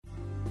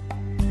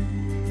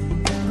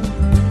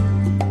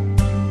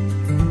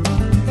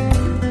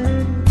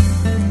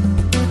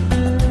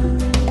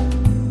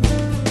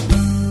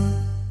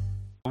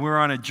We're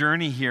on a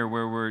journey here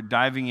where we're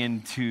diving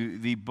into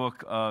the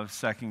book of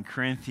 2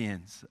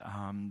 Corinthians.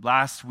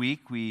 Last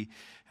week, we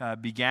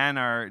began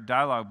our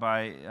dialogue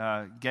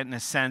by getting a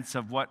sense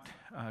of what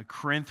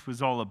Corinth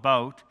was all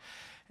about.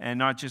 And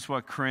not just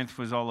what Corinth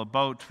was all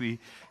about. We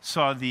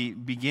saw the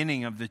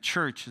beginning of the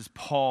church as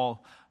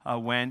Paul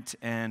went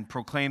and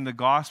proclaimed the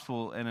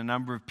gospel, and a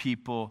number of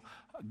people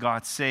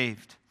got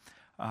saved.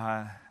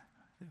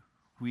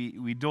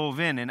 We dove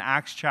in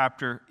Acts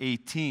chapter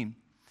 18.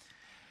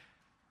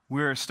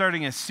 We're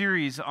starting a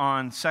series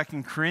on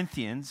 2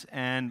 Corinthians,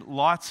 and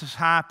lots has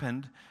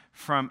happened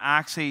from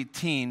Acts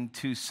 18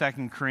 to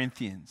 2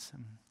 Corinthians.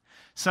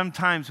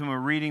 Sometimes when we're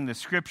reading the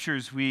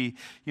scriptures, we,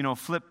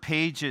 flip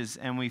pages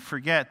and we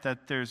forget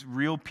that there's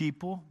real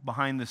people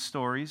behind the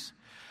stories.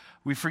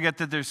 We forget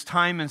that there's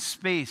time and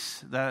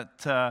space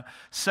that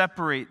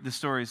separate the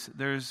stories.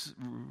 There's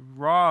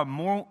raw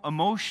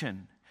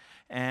emotion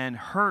and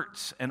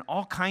hurts and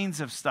all kinds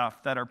of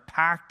stuff that are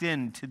packed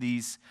into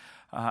these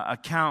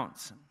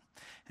accounts.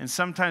 And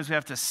sometimes we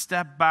have to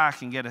step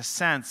back and get a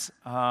sense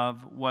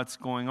of what's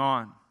going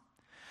on.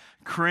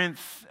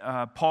 Corinth,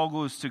 Paul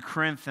goes to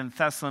Corinth and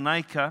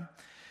Thessalonica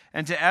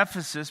and to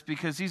Ephesus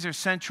because these are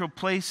central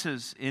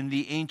places in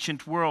the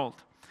ancient world.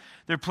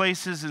 They're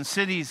places and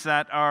cities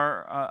that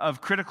are of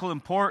critical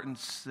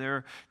importance.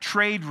 They're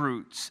trade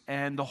routes,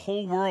 and the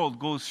whole world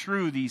goes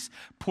through these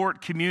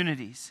port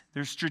communities.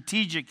 They're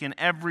strategic in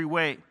every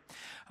way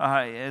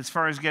as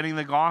far as getting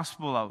the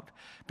gospel out.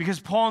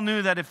 Because Paul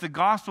knew that if the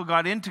gospel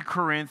got into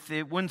Corinth,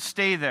 it wouldn't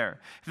stay there.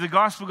 If the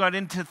gospel got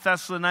into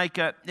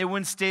Thessalonica, it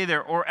wouldn't stay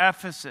there, or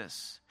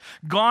Ephesus.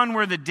 Gone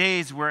were the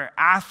days where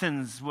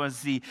Athens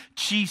was the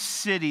chief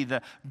city,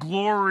 the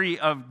glory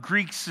of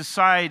Greek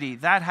society.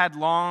 That had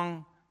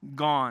long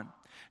gone.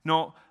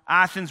 No,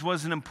 Athens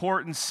was an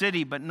important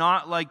city, but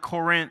not like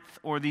Corinth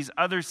or these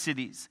other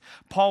cities.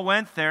 Paul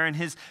went there, and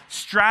his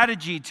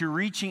strategy to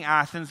reaching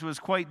Athens was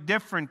quite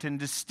different and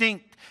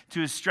distinct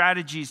to his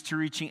strategies to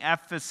reaching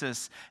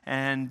Ephesus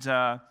and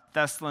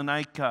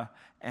Thessalonica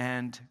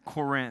and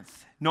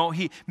Corinth. No,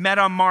 he met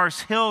on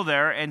Mars Hill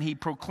there, and he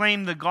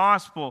proclaimed the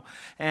gospel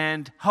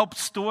and helped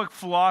Stoic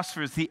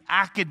philosophers, the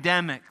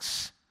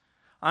academics,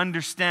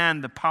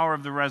 understand the power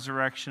of the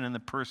resurrection and the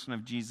person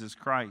of Jesus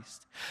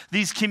Christ.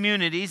 These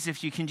communities,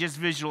 if you can just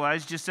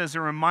visualize, just as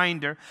a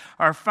reminder,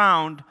 are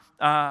found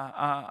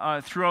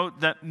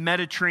throughout the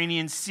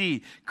Mediterranean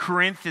Sea.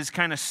 Corinth is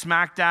kind of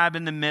smack dab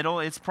in the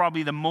middle. It's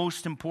probably the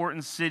most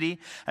important city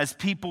as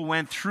people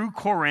went through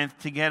Corinth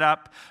to get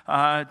up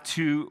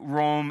to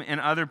Rome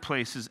and other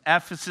places.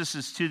 Ephesus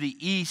is to the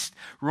east.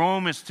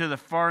 Rome is to the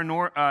far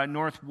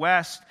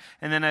northwest.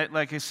 And then,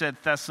 like I said,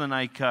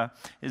 Thessalonica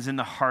is in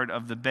the heart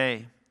of the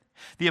bay.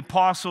 The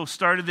apostle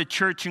started the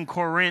church in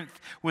Corinth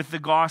with the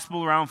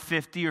gospel around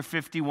 50 or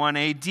 51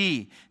 AD,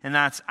 and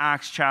that's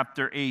Acts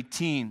chapter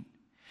 18.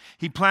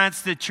 He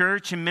plants the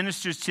church and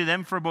ministers to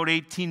them for about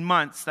 18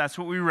 months. That's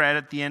what we read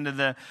at the end of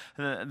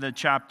the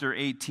chapter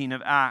 18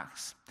 of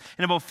Acts.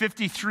 In about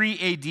 53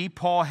 AD,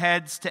 Paul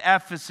heads to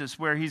Ephesus,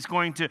 where he's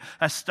going to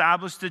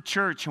establish the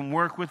church and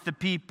work with the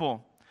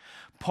people.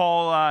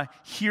 Paul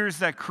hears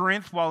that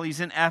Corinth, while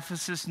he's in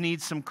Ephesus,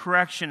 needs some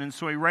correction, and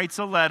so he writes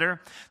a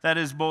letter that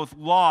is both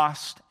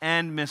lost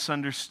and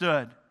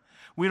misunderstood.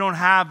 We don't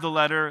have the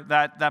letter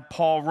that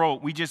Paul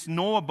wrote. We just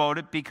know about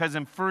it because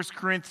in 1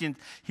 Corinthians,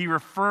 he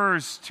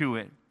refers to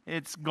it.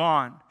 It's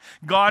gone.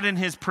 God in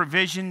his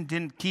provision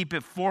didn't keep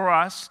it for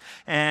us,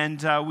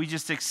 and we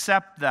just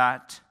accept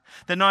that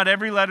not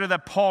every letter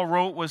that Paul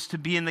wrote was to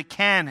be in the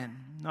canon.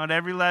 Not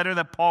every letter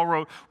that Paul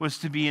wrote was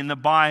to be in the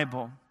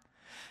Bible.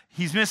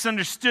 He's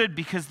misunderstood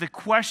because the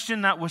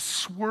question that was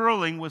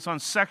swirling was on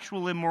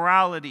sexual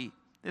immorality.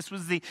 This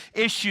was the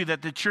issue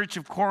that the church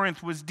of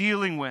Corinth was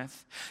dealing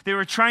with. They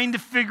were trying to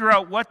figure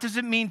out what does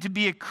it mean to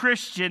be a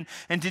Christian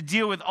and to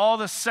deal with all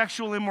the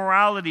sexual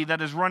immorality that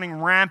is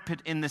running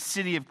rampant in the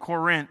city of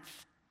Corinth.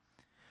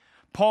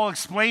 Paul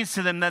explains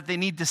to them that they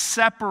need to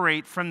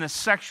separate from the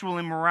sexual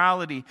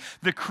immorality.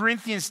 The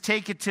Corinthians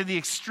take it to the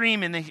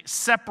extreme and they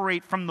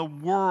separate from the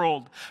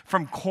world,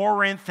 from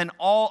Corinth and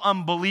all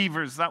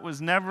unbelievers. That was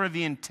never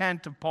the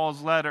intent of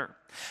Paul's letter.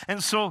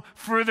 And so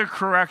further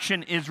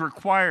correction is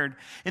required.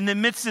 In the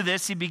midst of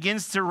this, he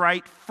begins to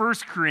write 1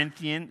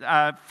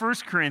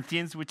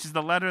 Corinthians, which is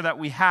the letter that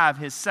we have,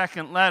 his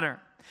second letter.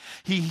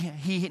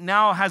 He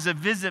now has a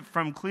visit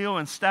from Cleo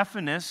and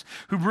Stephanas,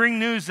 who bring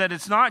news that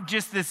it's not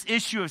just this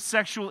issue of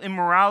sexual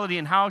immorality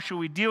and how shall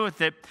we deal with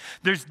it.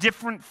 There's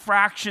different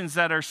fractions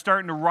that are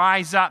starting to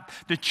rise up.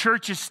 The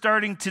church is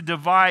starting to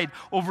divide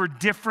over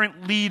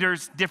different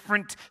leaders,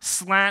 different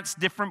slants,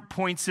 different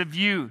points of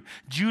view.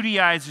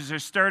 Judaizers are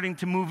starting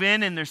to move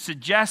in, and they're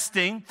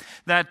suggesting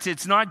that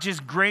it's not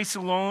just grace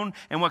alone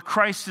and what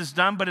Christ has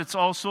done, but it's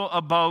also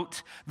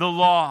about the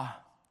law.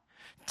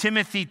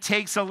 Timothy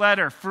takes a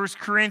letter, 1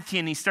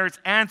 Corinthians. He starts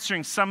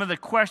answering some of the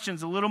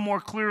questions a little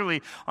more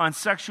clearly on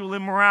sexual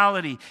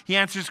immorality. He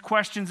answers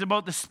questions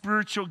about the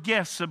spiritual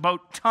gifts,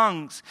 about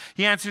tongues.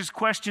 He answers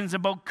questions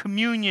about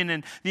communion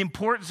and the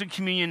importance of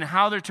communion,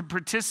 how they're to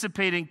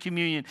participate in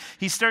communion.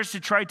 He starts to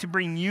try to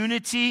bring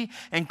unity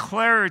and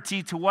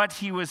clarity to what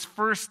he was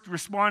first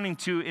responding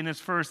to in his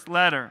first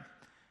letter.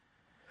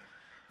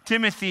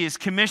 Timothy is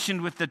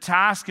commissioned with the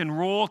task and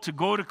role to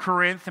go to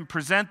Corinth and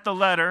present the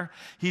letter.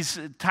 He's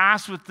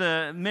tasked with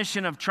the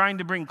mission of trying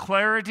to bring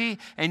clarity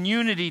and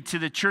unity to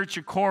the church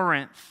of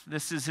Corinth.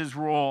 This is his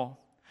role.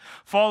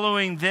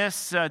 Following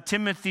this,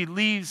 Timothy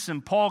leaves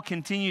and Paul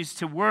continues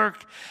to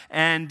work,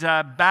 and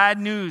bad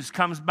news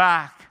comes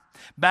back.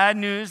 Bad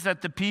news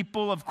that the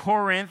people of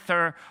Corinth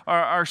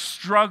are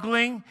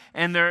struggling,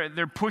 and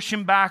they're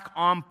pushing back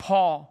on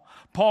Paul.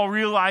 Paul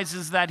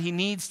realizes that he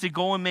needs to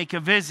go and make a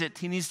visit.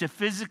 He needs to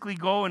physically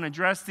go and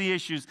address the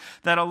issues,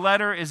 that a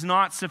letter is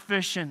not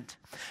sufficient.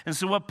 And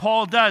so what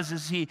Paul does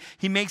is he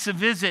makes a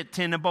visit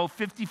in about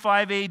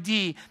 55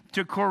 AD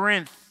to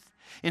Corinth.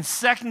 In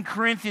 2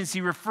 Corinthians, he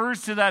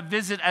refers to that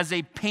visit as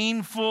a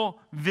painful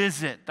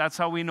visit. That's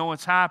how we know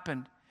it's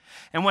happened.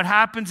 And what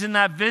happens in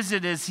that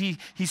visit is he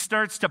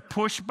starts to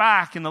push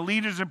back, and the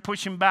leaders are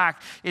pushing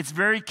back. It's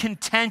very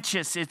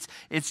contentious.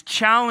 It's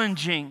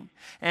challenging.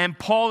 And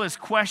Paul is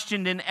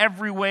questioned in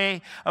every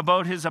way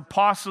about his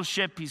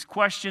apostleship. He's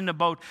questioned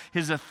about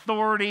his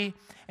authority,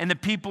 and the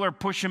people are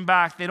pushing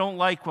back. They don't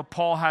like what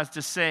Paul has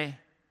to say.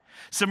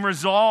 Some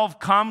resolve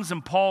comes,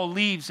 and Paul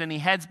leaves, and he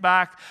heads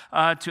back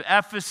to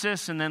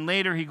Ephesus, and then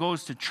later he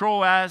goes to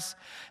Troas.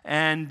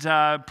 And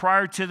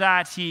prior to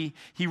that, he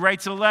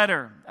writes a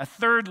letter, a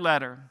third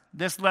letter.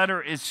 This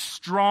letter is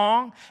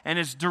strong and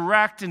is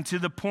direct and to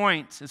the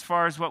point as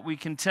far as what we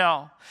can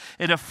tell.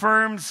 It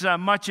affirms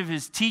much of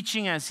his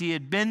teaching as he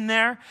had been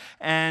there,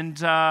 and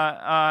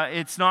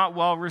it's not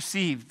well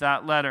received,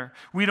 that letter.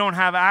 We don't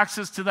have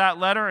access to that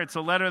letter. It's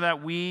a letter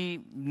that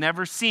we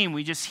never seen.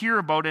 We just hear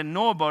about it and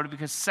know about it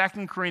because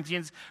 2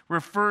 Corinthians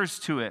refers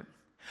to it.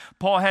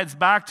 Paul heads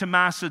back to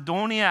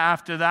Macedonia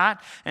after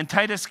that, and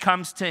Titus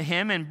comes to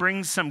him and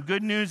brings some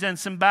good news and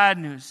some bad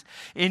news.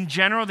 In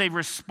general, they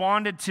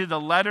responded to the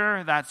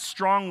letter, that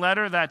strong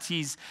letter that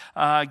he's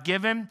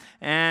given,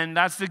 and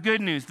that's the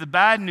good news. The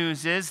bad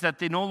news is that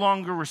they no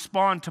longer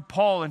respond to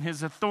Paul and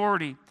his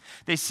authority.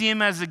 They see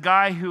him as a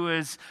guy who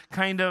is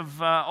kind of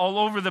all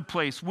over the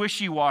place,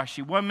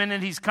 wishy-washy. One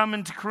minute he's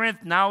coming to Corinth,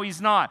 now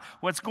he's not.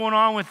 What's going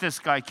on with this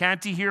guy?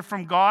 Can't he hear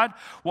from God?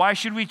 Why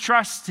should we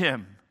trust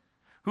him?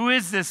 Who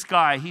is this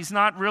guy? He's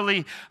not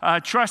really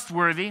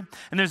trustworthy.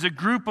 And there's a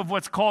group of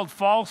what's called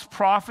false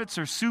prophets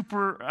or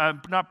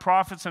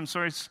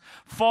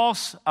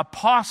false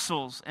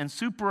apostles and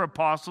super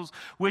apostles,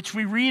 which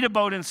we read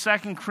about in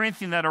 2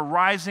 Corinthians that are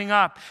rising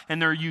up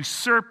and they're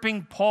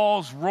usurping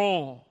Paul's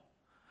role.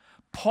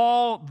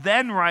 Paul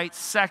then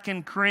writes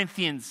 2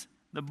 Corinthians,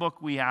 the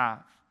book we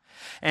have.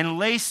 And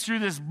laced through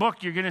this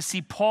book, you're going to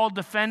see Paul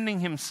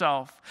defending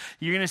himself.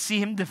 You're going to see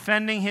him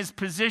defending his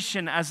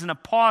position as an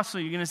apostle.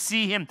 You're going to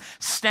see him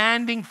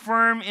standing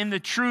firm in the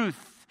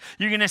truth.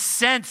 You're going to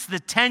sense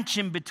the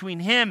tension between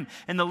him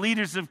and the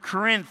leaders of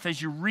Corinth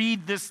as you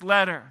read this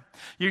letter.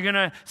 You're going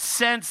to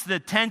sense the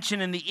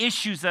tension and the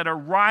issues that are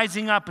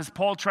rising up as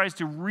Paul tries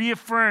to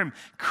reaffirm,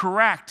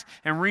 correct,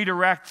 and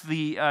redirect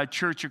the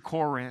church of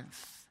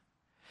Corinth.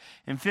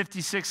 In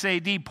 56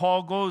 AD,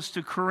 Paul goes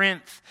to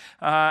Corinth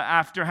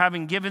after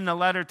having given the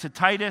letter to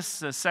Titus,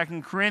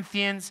 2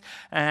 Corinthians,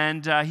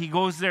 and he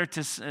goes there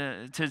to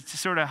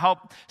sort of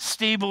help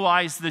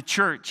stabilize the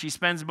church. He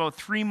spends about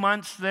 3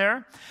 months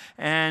there,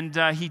 and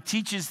he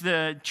teaches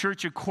the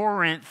church of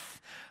Corinth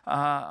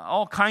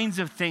all kinds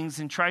of things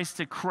and tries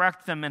to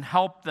correct them and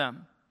help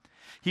them.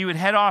 He would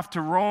head off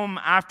to Rome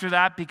after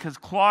that because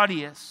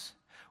Claudius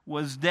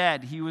was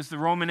dead. He was the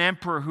Roman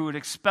emperor who had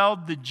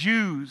expelled the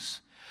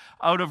Jews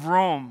out of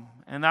Rome.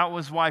 And that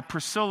was why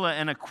Priscilla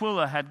and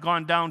Aquila had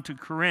gone down to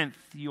Corinth.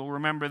 You'll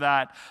remember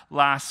that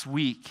last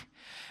week.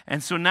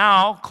 And so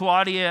now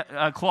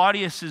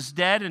Claudius is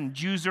dead and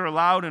Jews are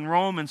allowed in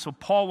Rome. And so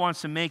Paul wants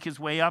to make his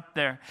way up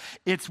there.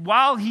 It's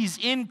while he's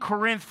in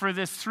Corinth for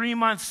this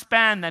 3-month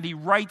span that he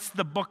writes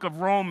the book of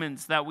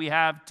Romans that we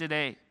have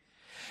today.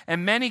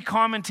 And many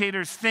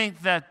commentators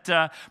think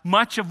that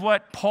much of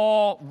what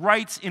Paul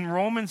writes in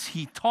Romans,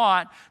 he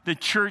taught the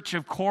church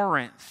of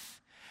Corinth.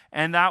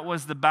 And that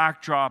was the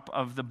backdrop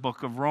of the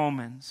book of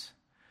Romans.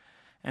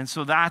 And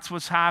so that's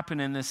what's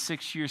happened in this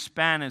 6-year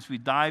span as we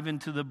dive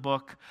into the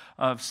book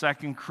of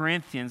 2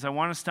 Corinthians. I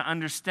want us to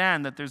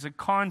understand that there's a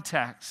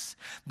context,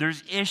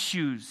 there's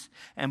issues,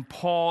 and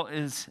Paul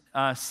is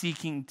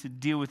seeking to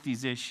deal with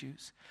these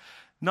issues.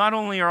 Not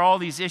only are all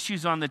these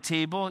issues on the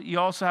table, you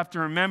also have to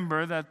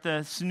remember that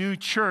this new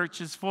church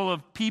is full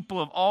of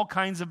people of all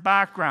kinds of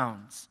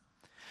backgrounds.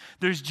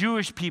 There's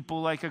Jewish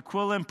people like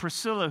Aquila and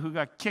Priscilla who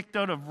got kicked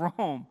out of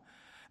Rome.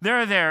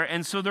 They're there,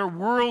 and so their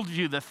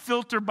worldview, the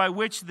filter by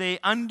which they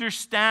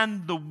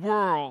understand the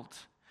world,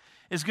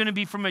 is going to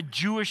be from a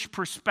Jewish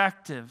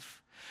perspective.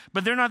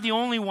 But they're not the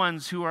only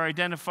ones who are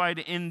identified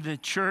in the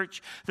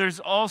church. There's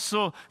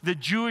also the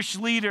Jewish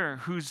leader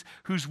who's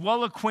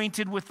well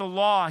acquainted with the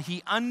law.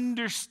 He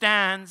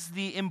understands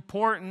the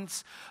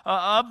importance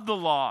of the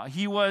law.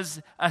 He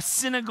was a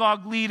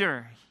synagogue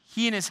leader.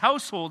 He and his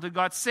household had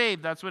got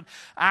saved. That's what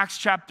Acts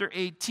chapter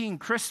 18,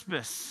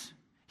 Crispus.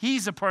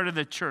 He's a part of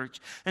the church.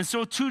 And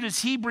so too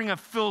does he bring a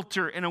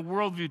filter and a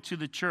worldview to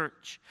the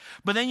church.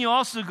 But then you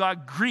also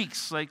got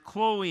Greeks like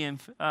Chloe and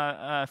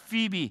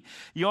Phoebe.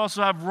 You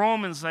also have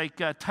Romans like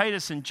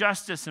Titus and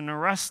Justus and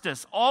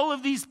Erastus. All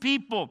of these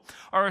people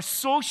are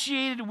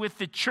associated with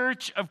the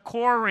church of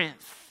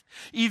Corinth,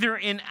 either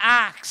in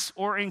Acts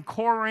or in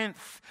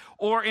Corinth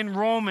or in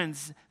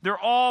Romans. They're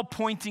all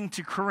pointing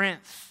to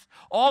Corinth.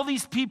 All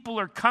these people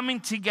are coming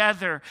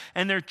together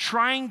and they're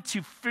trying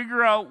to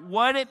figure out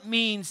what it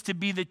means to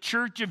be the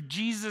church of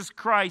Jesus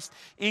Christ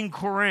in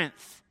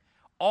Corinth.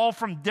 All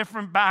from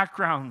different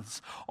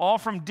backgrounds, all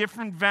from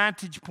different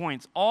vantage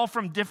points, all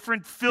from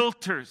different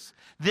filters.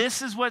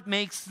 This is what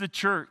makes the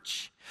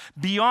church.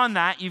 Beyond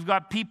that, you've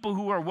got people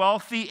who are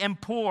wealthy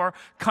and poor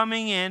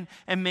coming in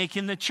and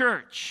making the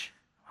church.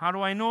 How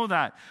do I know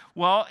that?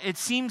 Well, it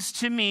seems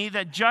to me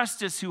that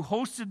Justus, who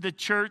hosted the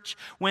church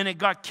when it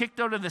got kicked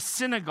out of the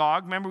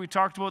synagogue, remember we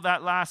talked about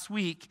that last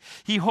week,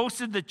 he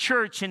hosted the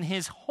church in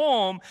his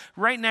home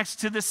right next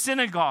to the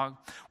synagogue.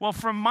 Well,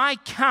 from my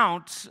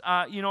count,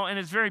 and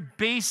it's very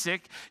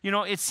basic,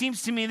 it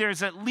seems to me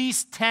there's at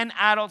least 10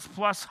 adults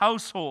plus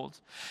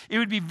households. It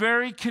would be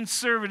very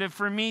conservative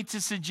for me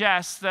to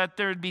suggest that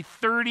there would be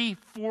 30,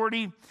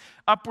 40,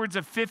 upwards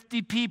of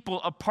 50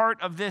 people a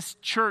part of this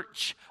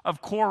church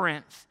of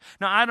Corinth.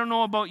 Now, I don't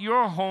know about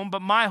your home,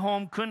 but my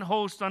home couldn't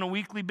host on a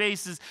weekly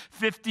basis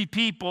 50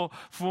 people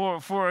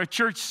for a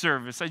church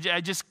service.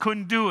 I just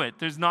couldn't do it.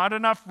 There's not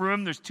enough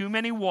room. There's too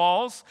many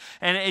walls,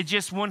 and it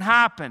just wouldn't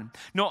happen.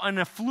 No, an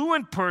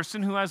affluent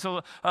person who has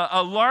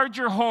a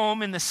larger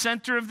home in the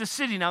center of the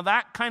city, now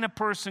that kind of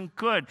person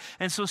could.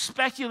 And so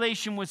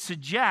speculation would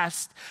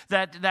suggest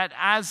that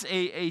as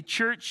a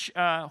church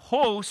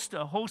host,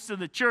 a host of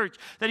the church,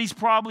 that he's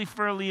probably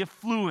fairly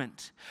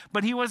affluent.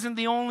 But he wasn't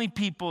the only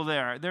people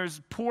there.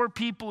 There's poor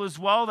people as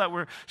well that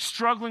were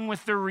struggling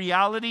with their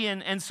reality.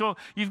 And so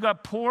you've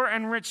got poor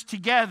and rich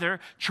together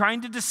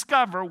trying to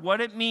discover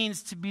what it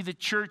means to be the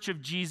church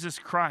of Jesus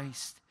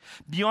Christ.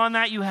 Beyond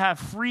that, you have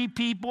free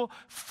people,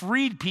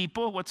 freed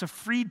people. What's a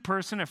freed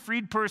person? A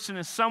freed person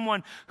is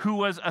someone who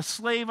was a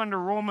slave under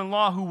Roman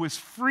law who was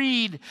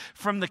freed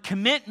from the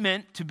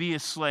commitment to be a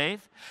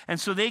slave. And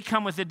so they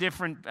come with a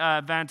different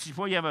vantage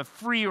point. You have a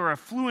free or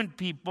affluent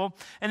people.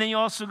 And then you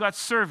also got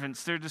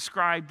servants. They're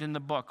described in the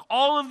book.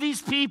 All of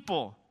these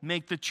people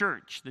make the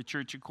church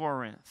of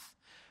Corinth.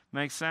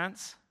 Make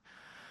sense?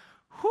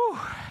 Whew,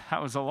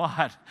 that was a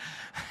lot.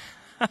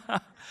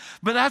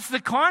 But that's the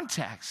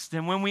context.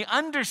 And when we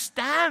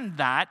understand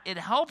that, it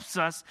helps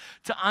us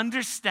to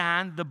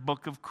understand the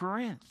book of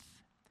Corinth.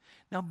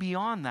 Now,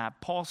 beyond that,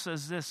 Paul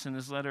says this in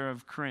his letter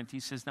of Corinth. He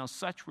says, now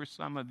such were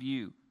some of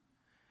you.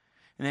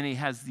 And then he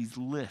has these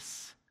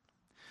lists.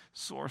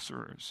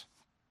 Sorcerers,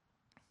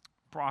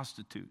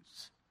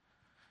 prostitutes,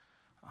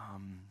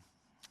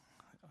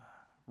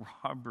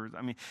 robbers.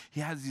 I mean,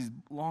 he has these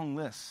long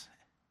lists.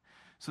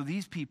 So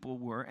these people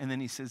were, and then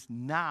he says,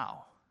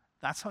 now.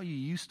 That's how you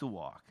used to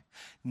walk.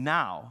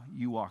 Now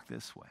you walk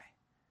this way.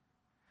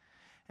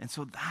 And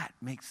so that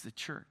makes the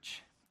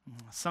church.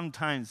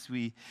 Sometimes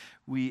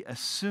we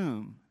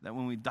assume that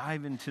when we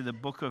dive into the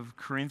book of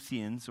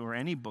Corinthians or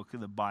any book of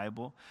the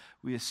Bible,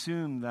 we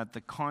assume that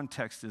the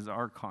context is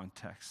our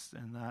context,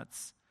 and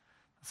that's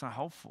not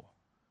helpful.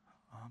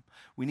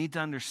 We need to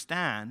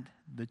understand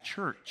the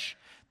church,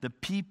 the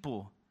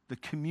people, the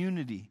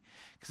community,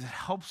 because it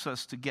helps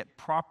us to get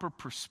proper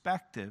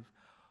perspective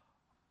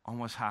on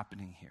what's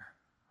happening here.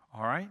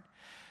 All right?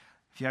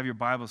 If you have your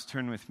Bibles,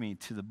 turn with me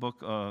to the book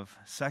of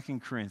 2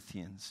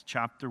 Corinthians,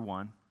 chapter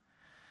 1.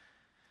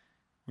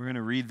 We're going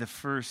to read the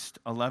first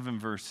 11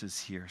 verses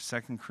here.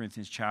 2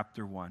 Corinthians,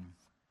 chapter 1.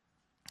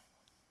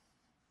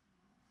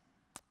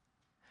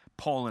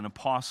 Paul, an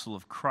apostle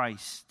of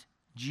Christ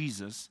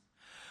Jesus,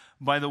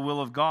 by the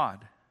will of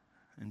God,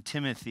 and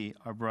Timothy,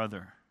 our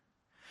brother,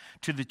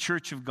 to the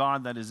church of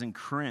God that is in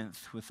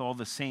Corinth, with all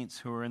the saints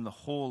who are in the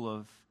whole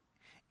of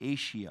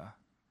Asia,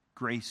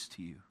 grace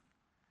to you.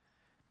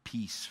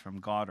 Peace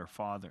from God our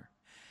Father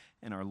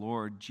and our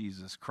Lord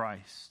Jesus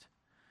Christ.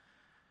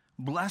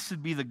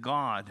 Blessed be the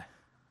God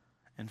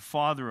and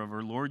Father of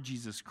our Lord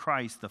Jesus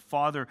Christ, the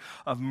Father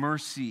of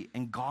mercy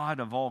and God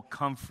of all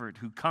comfort,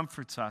 who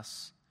comforts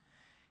us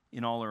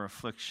in all our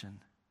affliction,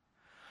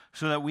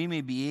 so that we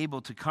may be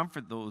able to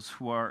comfort those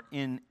who are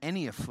in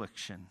any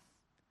affliction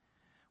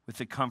with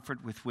the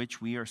comfort with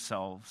which we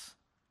ourselves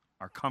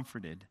are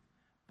comforted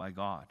by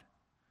God.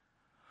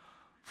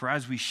 For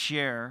as we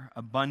share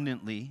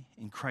abundantly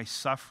in Christ's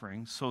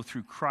suffering, so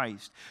through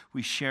Christ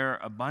we share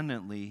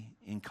abundantly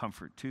in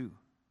comfort too.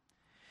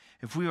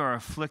 If we are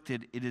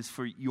afflicted, it is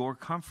for your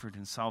comfort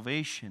and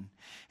salvation.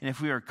 And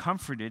if we are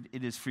comforted,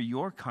 it is for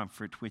your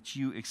comfort which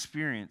you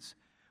experience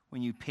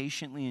when you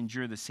patiently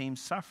endure the same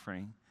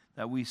suffering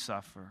that we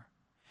suffer.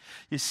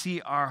 You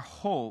see, our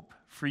hope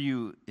for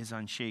you is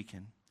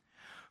unshaken.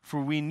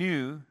 For we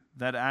knew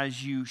that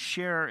as you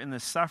share in the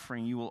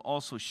suffering, you will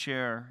also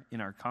share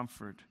in our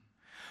comfort.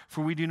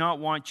 For we do not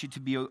want you to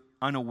be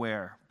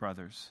unaware,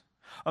 brothers,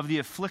 of the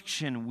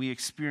affliction we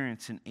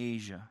experienced in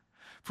Asia.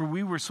 For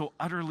we were so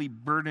utterly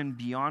burdened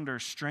beyond our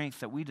strength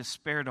that we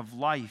despaired of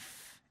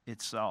life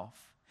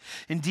itself.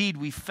 Indeed,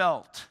 we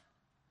felt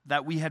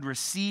that we had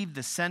received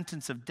the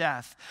sentence of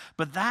death,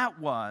 but that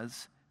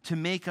was to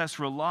make us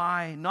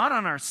rely not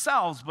on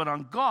ourselves, but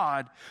on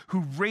God who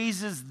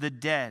raises the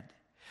dead.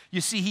 You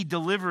see, he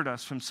delivered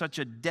us from such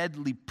a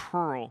deadly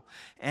peril,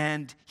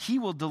 and he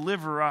will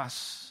deliver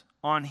us.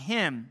 On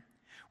him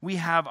we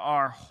have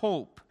our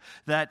hope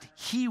that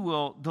he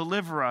will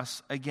deliver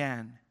us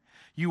again.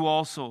 You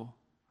also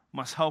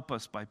must help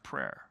us by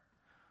prayer,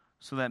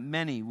 so that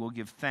many will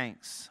give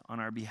thanks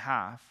on our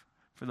behalf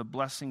for the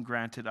blessing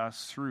granted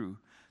us through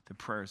the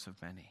prayers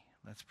of many.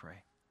 Let's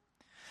pray.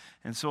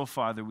 And so,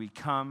 Father, we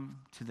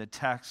come to the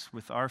text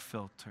with our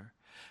filter.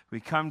 We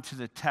come to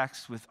the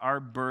text with our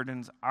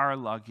burdens, our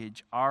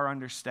luggage, our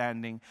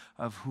understanding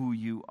of who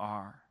you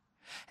are.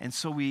 And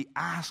so we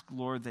ask,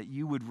 Lord, that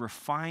you would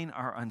refine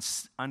our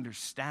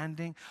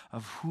understanding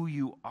of who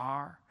you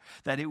are,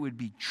 that it would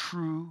be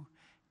true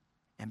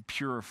and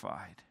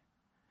purified.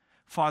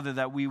 Father,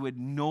 that we would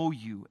know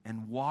you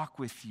and walk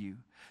with you,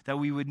 that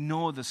we would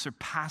know the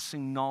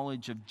surpassing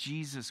knowledge of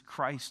Jesus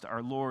Christ,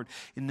 our Lord,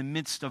 in the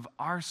midst of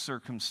our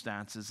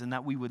circumstances, and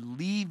that we would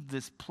leave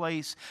this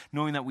place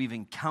knowing that we've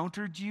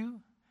encountered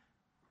you,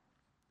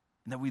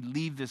 and that we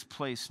leave this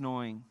place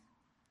knowing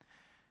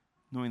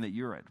that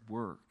you're at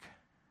work,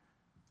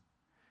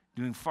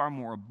 doing far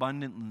more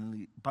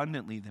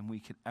abundantly than we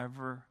could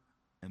ever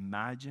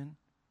imagine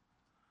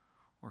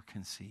or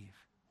conceive.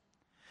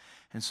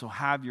 And so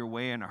have your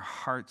way in our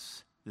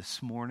hearts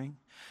this morning.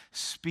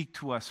 Speak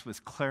to us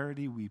with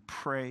clarity, we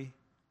pray.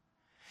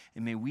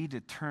 And may we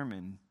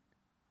determine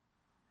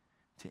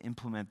to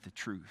implement the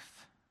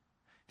truth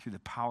through the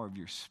power of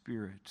your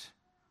Spirit.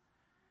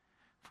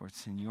 For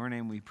it's in your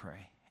name we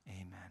pray.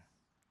 Amen.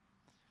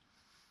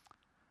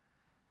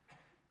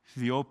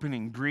 The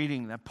opening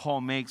greeting that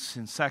Paul makes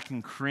in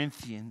 2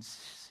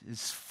 Corinthians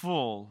is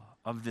full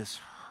of this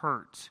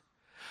hurt.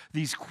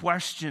 These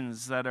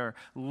questions that are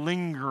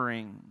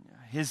lingering,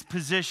 his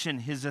position,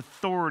 his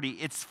authority,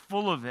 it's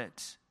full of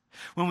it.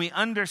 When we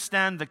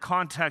understand the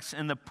context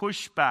and the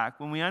pushback,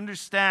 when we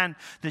understand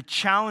the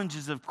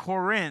challenges of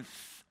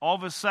Corinth, all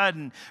of a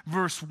sudden,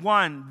 verse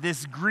 1,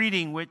 this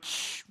greeting,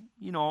 which,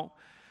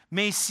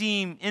 may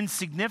seem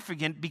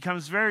insignificant,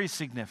 becomes very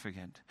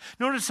significant.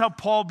 Notice how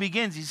Paul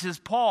begins. He says,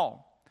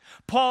 Paul,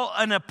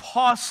 an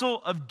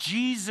apostle of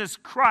Jesus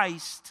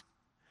Christ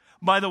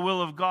by the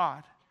will of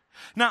God.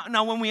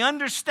 Now, when we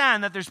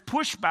understand that there's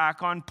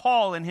pushback on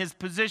Paul and his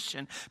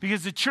position,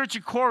 because the church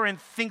of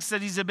Corinth thinks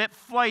that he's a bit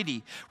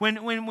flighty,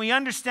 when we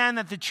understand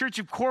that the church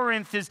of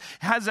Corinth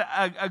has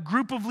a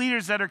group of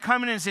leaders that are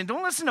coming in and saying,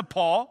 don't listen to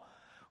Paul.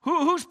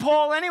 Who's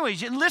Paul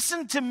anyways?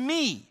 Listen to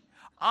me.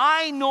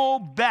 I know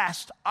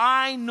best.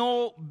 I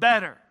know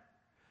better.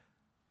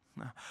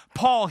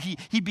 Paul,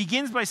 he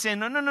begins by saying,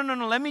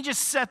 no, let me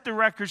just set the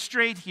record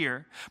straight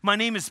here. My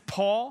name is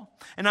Paul,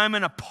 and I'm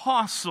an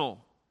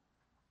apostle.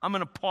 I'm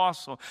an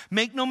apostle.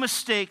 Make no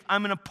mistake,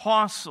 I'm an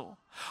apostle.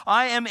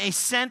 I am a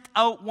sent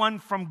out one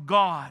from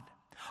God.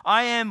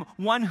 I am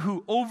one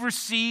who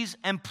oversees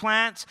and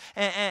plants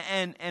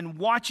and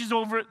watches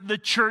over the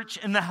church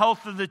and the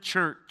health of the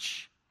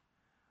church.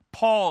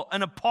 Paul,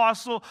 an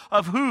apostle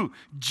of who?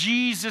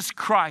 Jesus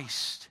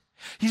Christ.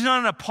 He's not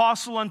an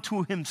apostle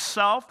unto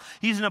himself.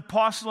 He's an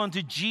apostle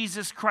unto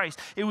Jesus Christ.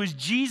 It was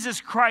Jesus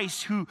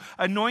Christ who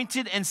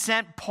anointed and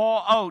sent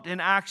Paul out in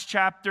Acts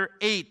chapter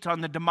 8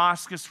 on the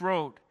Damascus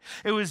Road.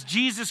 It was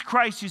Jesus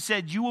Christ who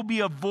said, you will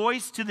be a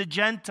voice to the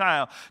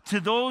Gentile, to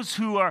those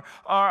who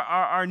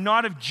are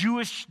not of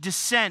Jewish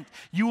descent.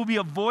 You will be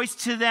a voice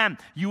to them.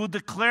 You will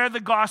declare the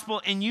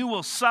gospel and you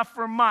will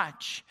suffer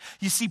much.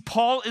 You see,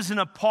 Paul is an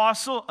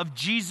apostle of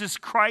Jesus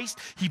Christ.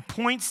 He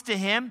points to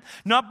him,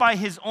 not by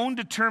his own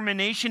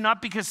determination,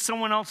 not because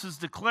someone else has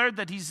declared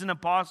that he's an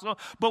apostle,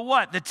 but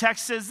what? The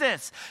text says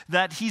this,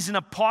 that he's an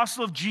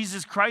apostle of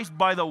Jesus Christ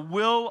by the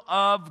will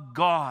of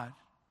God.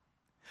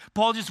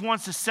 Paul just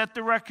wants to set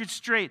the record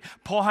straight.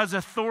 Paul has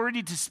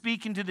authority to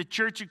speak into the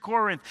church of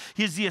Corinth.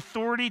 He has the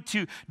authority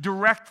to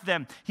direct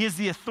them. He has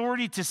the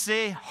authority to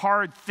say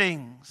hard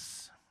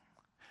things.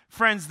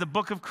 Friends, the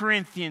book of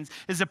Corinthians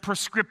is a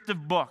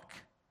prescriptive book.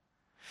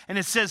 And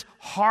it says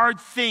hard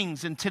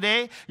things. And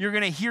today you're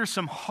going to hear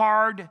some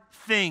hard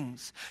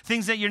things.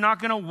 Things that you're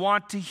not going to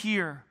want to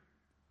hear.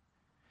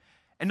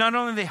 And not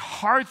only are they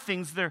hard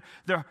things, they're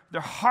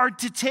hard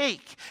to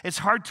take. It's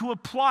hard to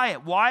apply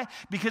it. Why?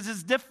 Because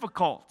it's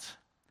difficult.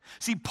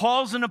 See,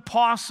 Paul's an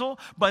apostle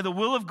by the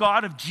will of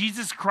God of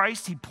Jesus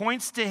Christ. He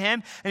points to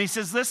him and he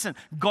says, listen,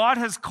 God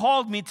has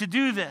called me to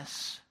do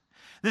this.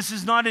 This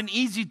is not an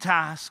easy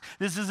task.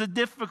 This is a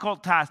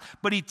difficult task.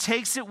 But he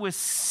takes it with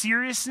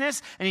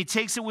seriousness and he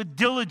takes it with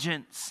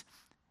diligence.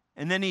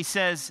 And then he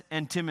says,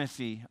 and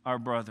Timothy, our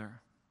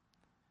brother.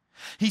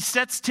 He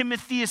sets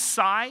Timothy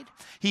aside.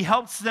 He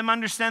helps them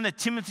understand that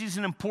Timothy is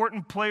an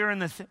important player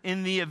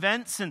in the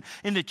events and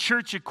in the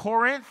church at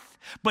Corinth,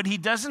 but he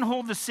doesn't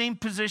hold the same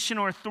position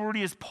or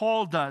authority as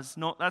Paul does.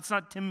 No, that's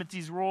not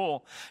Timothy's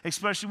role,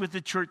 especially with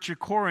the church at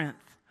Corinth.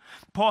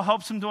 Paul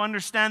helps him to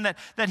understand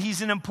that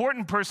he's an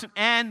important person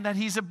and that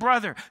he's a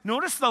brother.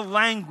 Notice the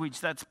language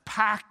that's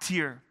packed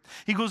here.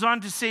 He goes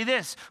on to say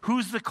this.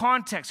 Who's the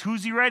context?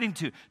 Who's he writing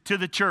to? To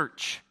the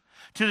church.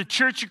 To the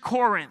church at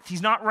Corinth.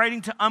 He's not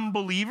writing to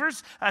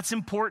unbelievers. That's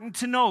important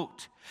to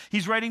note.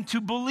 He's writing to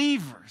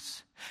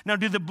believers. Now,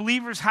 do the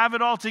believers have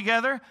it all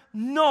together?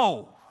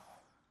 No.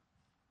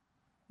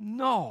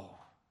 No.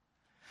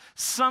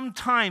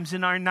 Sometimes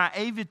in our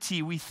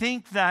naivety, we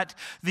think that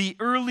the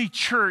early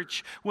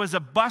church was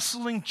a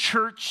bustling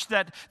church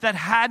that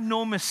had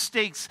no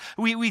mistakes.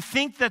 We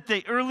think that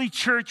the early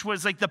church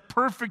was like the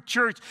perfect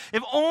church.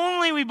 If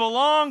only we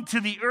belonged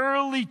to the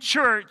early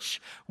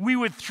church, we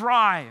would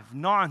thrive.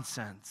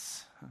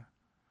 Nonsense.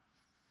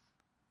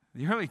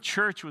 The early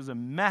church was a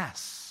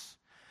mess.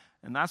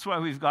 And that's why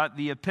we've got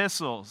the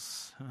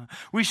epistles.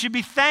 We should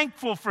be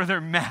thankful for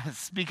their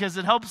mess because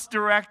it helps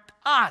direct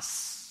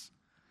us.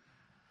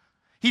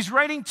 He's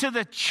writing to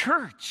the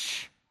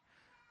church.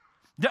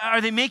 Are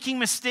they making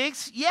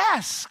mistakes?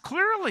 Yes,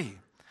 clearly.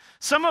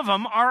 Some of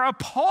them are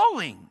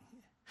appalling.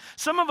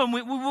 Some of them,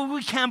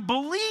 we can't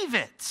believe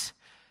it.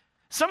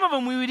 Some of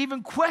them, we would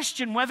even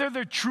question whether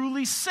they're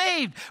truly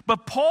saved.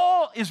 But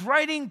Paul is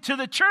writing to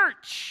the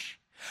church.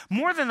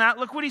 More than that,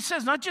 look what he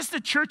says. Not just the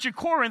church of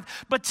Corinth,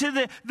 but to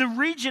the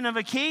region of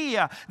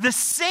Achaia, the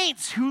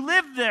saints who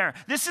lived there.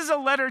 This is a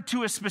letter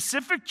to a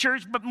specific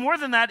church, but more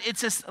than that,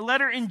 it's a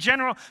letter in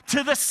general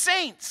to the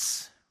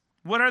saints.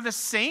 What are the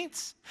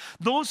saints?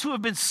 Those who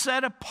have been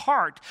set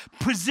apart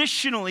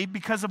positionally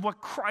because of what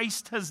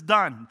Christ has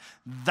done.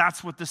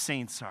 That's what the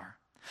saints are.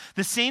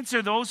 The saints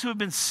are those who have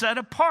been set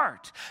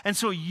apart. And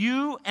so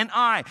you and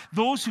I,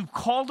 those who've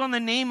called on the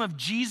name of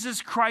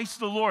Jesus Christ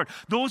the Lord,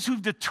 those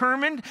who've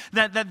determined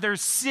that their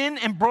sin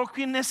and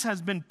brokenness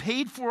has been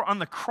paid for on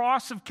the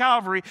cross of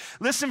Calvary,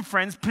 listen,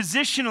 friends,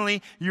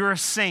 positionally, you're a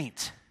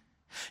saint.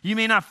 You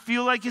may not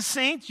feel like a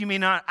saint, you may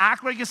not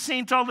act like a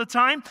saint all the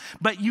time,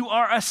 but you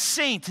are a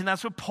saint, and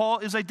that's what Paul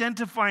is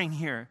identifying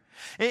here.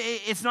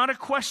 It's not a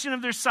question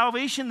of their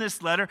salvation,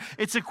 this letter.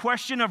 It's a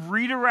question of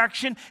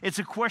redirection. It's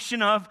a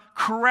question of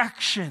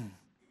correction.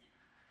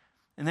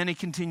 And then he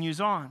continues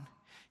on.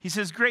 He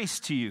says, grace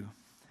to you.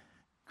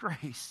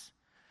 Grace.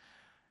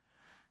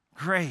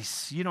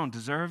 Grace. You don't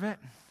deserve it.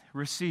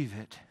 Receive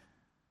it.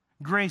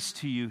 Grace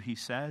to you, he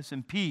says,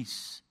 and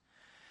peace.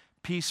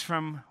 Peace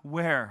from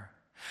where?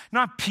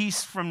 Not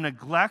peace from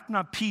neglect,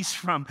 not peace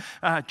from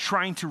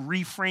trying to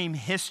reframe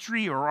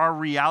history or our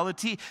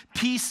reality.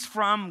 Peace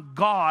from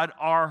God,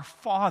 our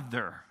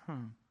Father.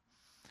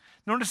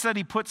 Notice that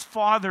he puts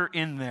Father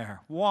in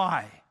there.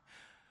 Why?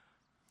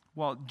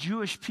 Well,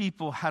 Jewish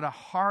people had a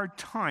hard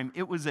time.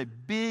 It was a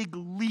big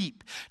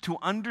leap to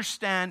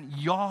understand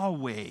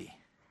Yahweh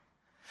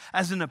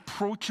as an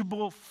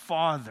approachable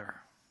Father.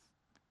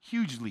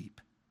 Huge leap.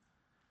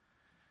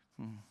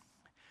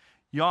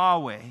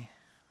 Yahweh.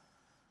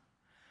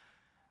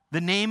 The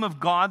name of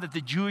God that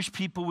the Jewish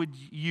people would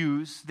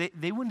use,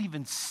 they wouldn't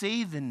even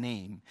say the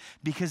name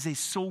because they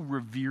so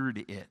revered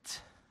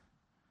it.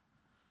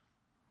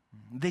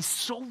 They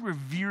so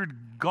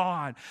revered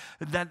God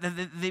that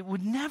they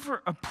would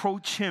never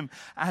approach him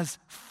as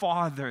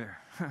Father.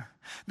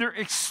 Their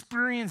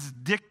experience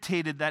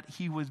dictated that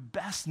he was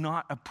best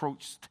not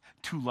approached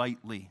too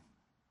lightly.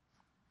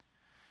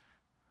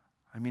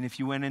 I mean, if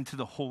you went into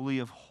the Holy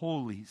of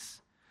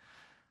Holies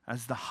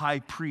as the high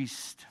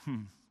priest,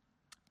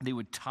 they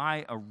would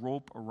tie a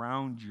rope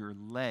around your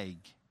leg.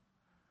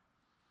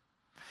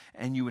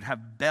 And you would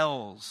have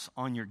bells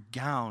on your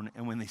gown.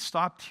 And when they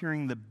stopped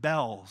hearing the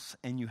bells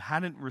and you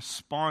hadn't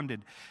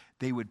responded,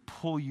 they would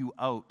pull you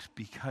out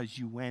because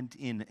you went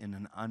in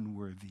an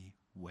unworthy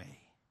way.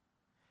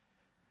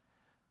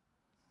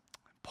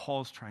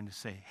 Paul's trying to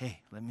say,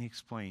 hey, let me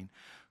explain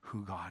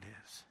who God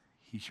is.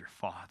 He's your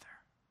Father.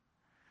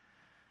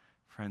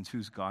 Friends,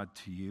 who's God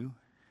to you?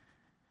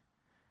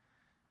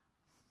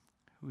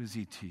 Who is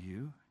he to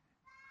you?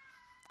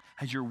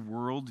 Has your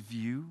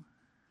worldview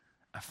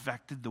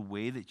affected the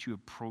way that you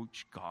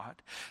approach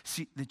God?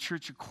 See, the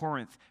church of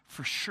Corinth,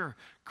 for sure.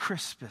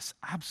 Crispus,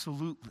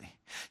 absolutely.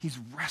 He's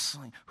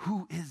wrestling.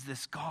 Who is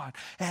this God?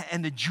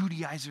 And the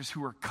Judaizers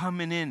who are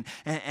coming in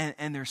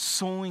and they're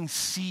sowing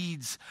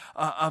seeds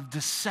of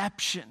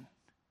deception.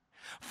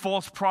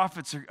 False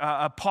prophets, or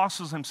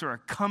apostles,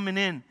 are coming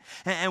in.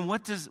 And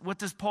what does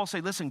Paul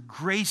say? Listen,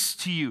 grace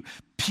to you,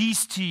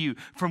 peace to you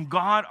from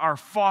God our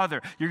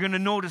Father. You're going to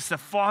notice that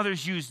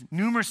Father's used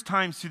numerous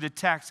times through the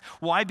text.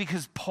 Why?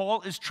 Because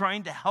Paul is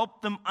trying to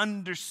help them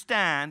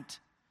understand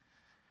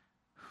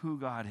who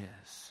God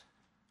is.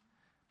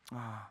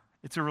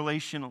 It's a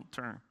relational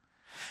term.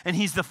 And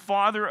he's the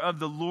Father of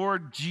the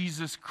Lord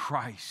Jesus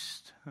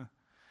Christ.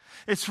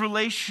 It's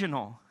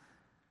relational.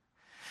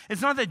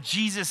 It's not that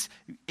Jesus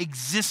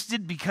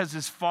existed because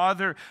his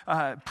Father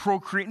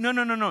procreated.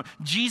 No.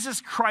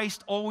 Jesus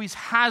Christ always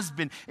has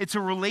been. It's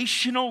a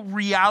relational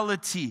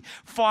reality.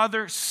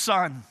 Father,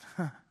 Son.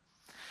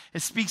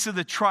 It speaks of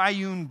the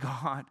triune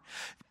God.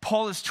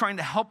 Paul is trying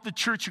to help the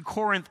church of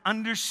Corinth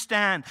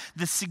understand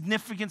the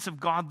significance of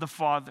God the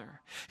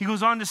Father. He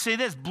goes on to say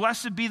this,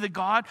 blessed be the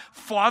God,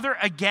 Father,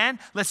 again,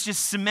 let's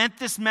just cement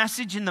this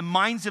message in the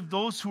minds of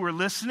those who are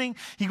listening.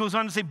 He goes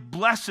on to say,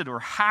 blessed or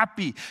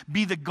happy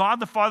be the God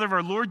the Father of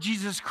our Lord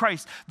Jesus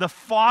Christ, the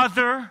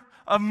Father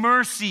of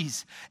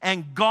mercies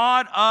and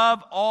God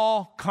of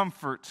all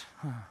comfort.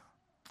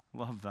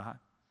 Love that.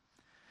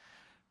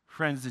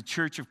 Friends, the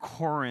church of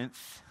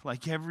Corinth,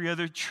 like every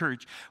other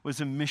church,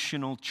 was a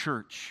missional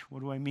church.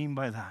 What do I mean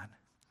by that?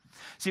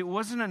 See, it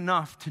wasn't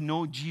enough to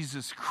know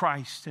Jesus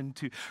Christ and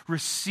to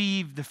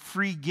receive the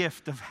free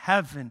gift of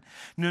heaven.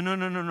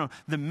 No.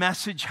 The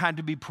message had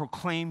to be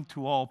proclaimed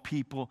to all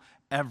people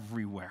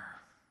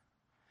everywhere.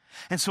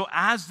 And so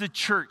as the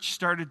church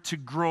started to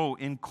grow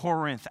in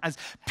Corinth, as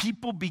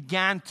people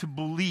began to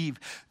believe,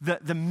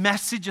 the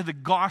message of the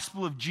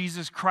gospel of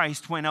Jesus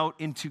Christ went out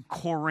into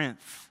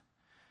Corinth.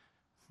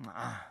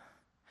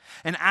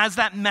 And as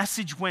that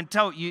message went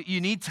out,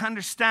 you need to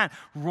understand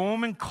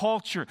Roman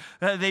culture,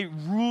 they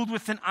ruled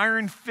with an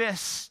iron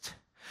fist.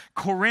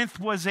 Corinth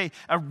was a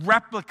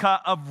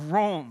replica of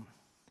Rome.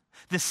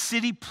 The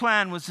city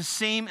plan was the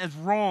same as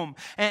Rome,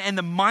 and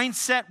the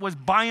mindset was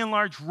by and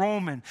large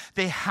Roman.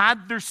 They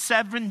had their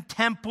 7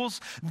 temples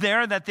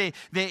there that they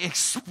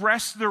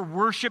expressed their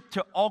worship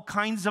to all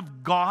kinds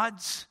of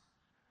gods.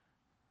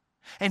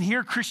 And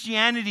here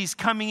Christianity is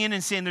coming in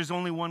and saying there's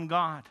only one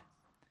God.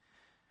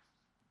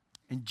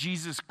 And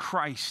Jesus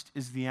Christ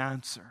is the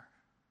answer.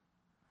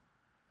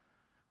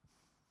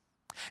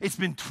 It's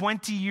been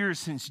 20 years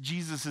since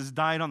Jesus has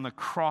died on the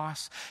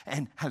cross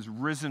and has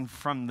risen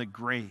from the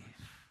grave.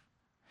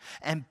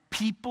 And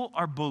people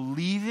are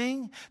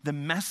believing the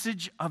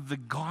message of the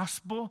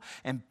gospel,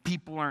 and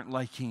people aren't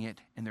liking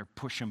it, and they're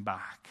pushing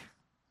back.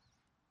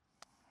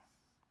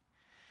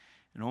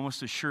 And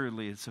almost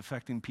assuredly, it's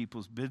affecting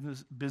people's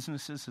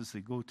businesses as they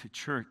go to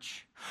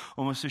church.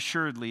 Almost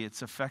assuredly,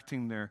 it's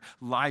affecting their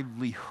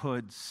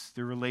livelihoods,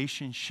 their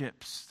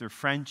relationships, their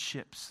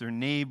friendships, their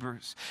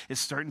neighbors.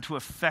 It's starting to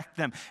affect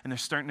them, and they're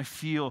starting to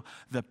feel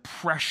the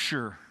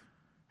pressure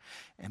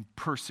and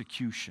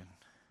persecution.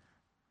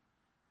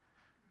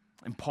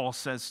 And Paul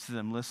says to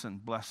them,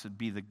 listen, blessed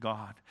be the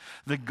God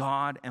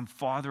and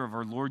Father of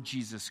our Lord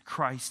Jesus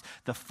Christ,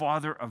 the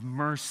Father of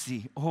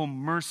mercy. Oh,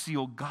 mercy,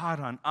 oh God,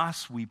 on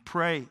us, we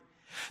pray.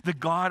 The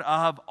God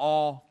of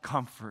all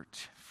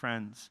comfort.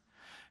 Friends,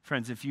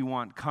 if you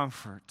want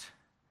comfort,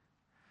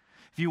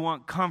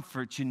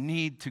 you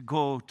need to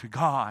go to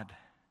God.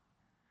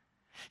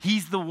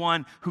 He's the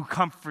one who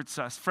comforts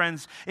us.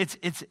 Friends,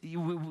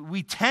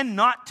 we tend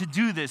not to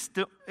do this.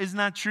 Isn't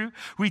that true?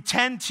 We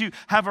tend to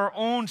have our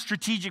own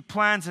strategic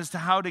plans as to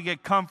how to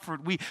get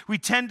comfort. We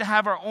tend to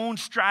have our own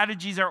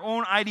strategies, our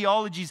own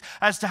ideologies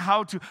as to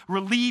how to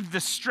relieve the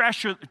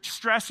stress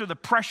or the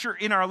pressure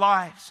in our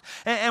lives.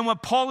 And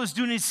what Paul is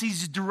doing is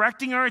he's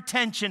directing our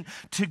attention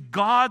to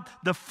God,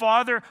 the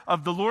Father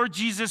of the Lord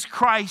Jesus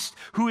Christ,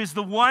 who is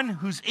the one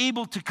who's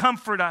able to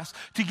comfort us,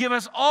 to give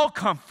us all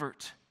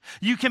comfort.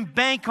 You can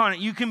bank on it.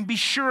 You can be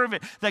sure of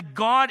it, that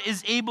God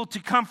is able to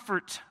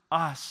comfort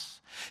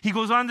us. He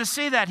goes on to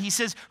say that. He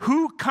says,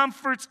 who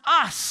comforts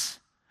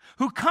us?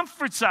 Who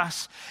comforts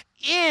us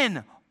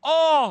in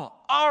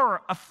all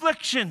our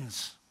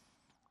afflictions?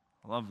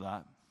 I love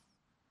that.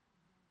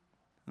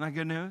 Isn't that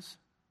good news?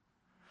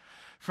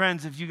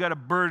 Friends, if you got a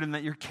burden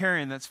that you're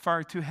carrying that's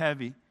far too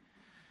heavy,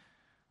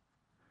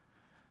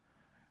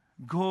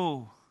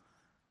 go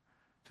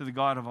to the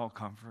God of all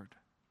comfort.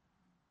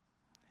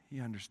 He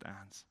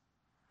understands.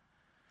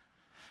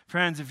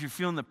 Friends, if you're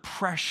feeling the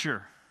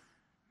pressure,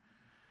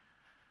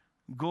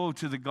 go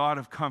to the God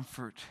of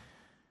comfort.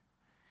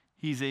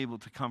 He's able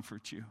to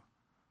comfort you.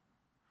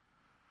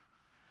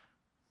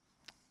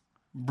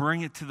 Bring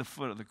it to the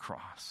foot of the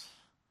cross.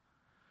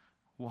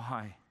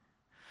 Why?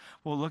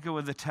 Well, look at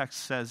what the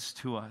text says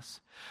to us.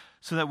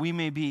 So that we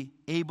may be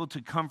able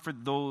to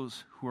comfort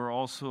those who are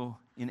also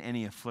in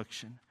any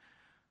affliction.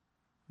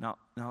 Now,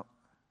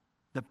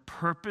 the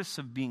purpose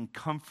of being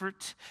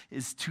comfort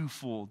is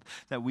twofold.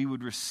 That we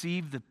would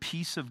receive the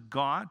peace of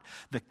God,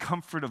 the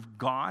comfort of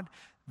God,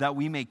 that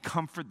we may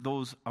comfort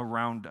those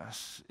around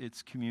us.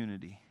 It's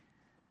community.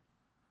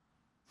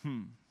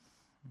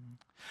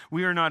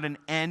 We are not an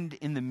end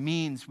in the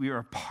means. We are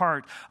a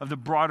part of the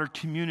broader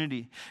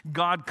community.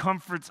 God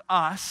comforts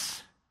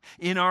us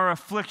in our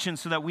affliction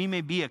so that we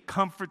may be a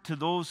comfort to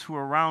those who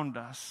are around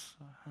us.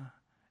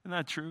 Isn't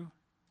that true?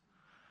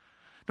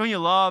 Don't you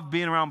love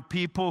being around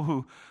people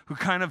who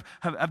kind of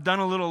have done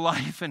a little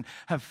life and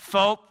have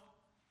felt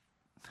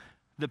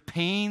the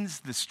pains,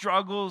 the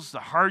struggles, the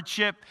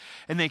hardship,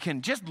 and they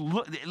can just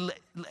look.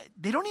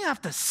 They don't even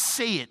have to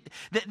say it.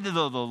 The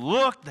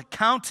look, the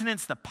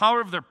countenance, the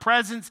power of their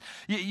presence,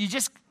 you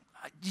just,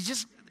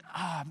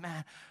 oh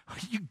man,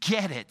 you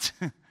get it.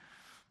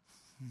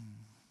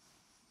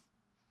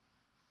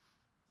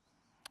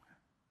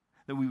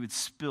 that we would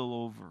spill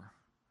over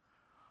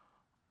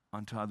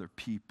onto other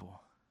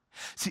people.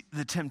 See,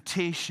 the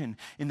temptation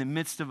in the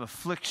midst of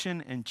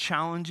affliction and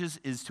challenges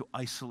is to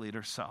isolate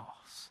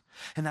ourselves.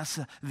 And that's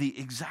the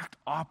exact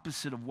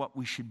opposite of what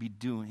we should be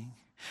doing.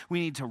 We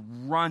need to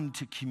run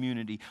to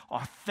community,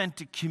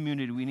 authentic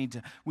community. We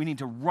need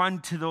to run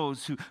to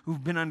those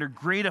who've been under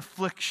great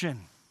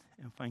affliction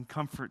and find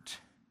comfort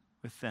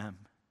with them.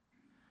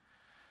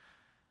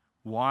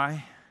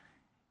 Why?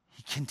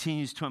 He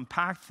continues to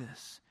unpack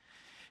this.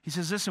 He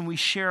says, listen, we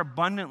share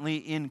abundantly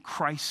in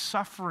Christ's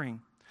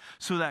suffering,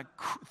 so that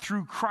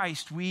through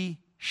Christ we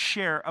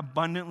share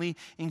abundantly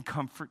in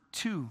comfort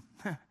too.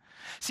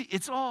 See,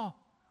 it's all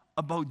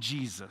about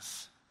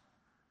Jesus.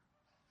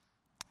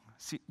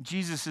 See,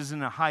 Jesus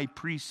isn't a high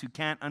priest who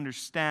can't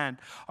understand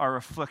our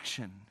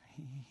affliction.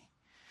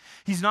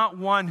 He's not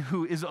one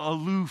who is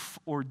aloof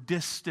or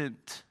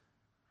distant.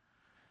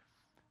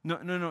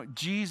 No.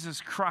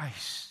 Jesus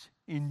Christ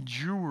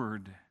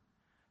endured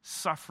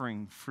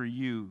suffering for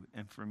you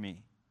and for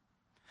me.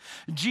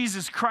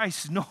 Jesus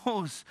Christ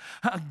knows,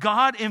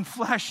 God in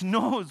flesh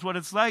knows what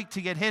it's like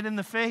to get hit in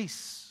the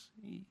face.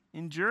 He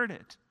endured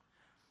it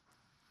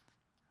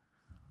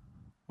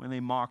when they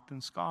mocked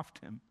and scoffed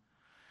him.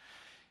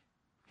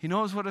 He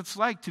knows what it's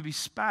like to be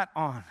spat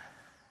on,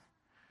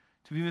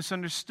 to be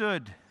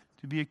misunderstood,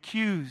 to be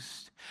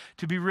accused,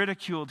 to be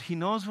ridiculed. He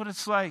knows what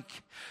it's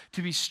like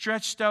to be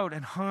stretched out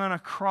and hung on a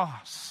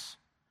cross.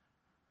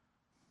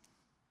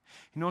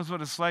 He knows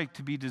what it's like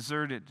to be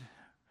deserted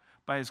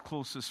by his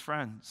closest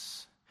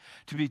friends,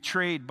 to be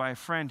betrayed by a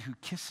friend who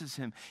kisses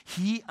him.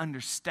 He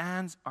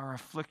understands our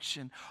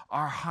affliction.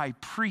 Our high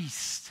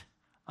priest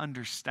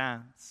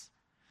understands.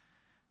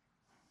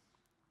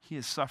 He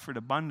has suffered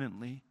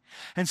abundantly.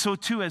 And so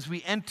too, as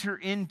we enter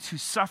into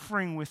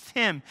suffering with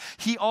him,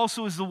 he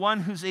also is the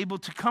one who's able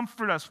to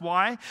comfort us.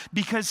 Why?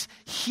 Because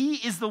he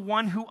is the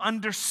one who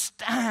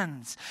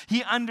understands.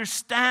 He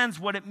understands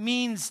what it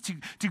means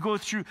to go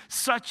through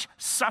such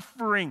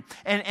suffering.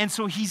 And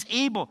so he's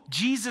able,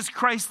 Jesus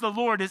Christ the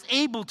Lord is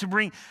able to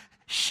bring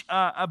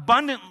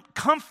abundant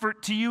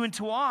comfort to you and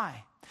to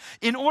I.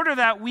 In order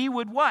that we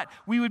would what?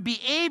 We would be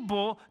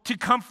able to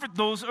comfort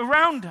those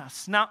around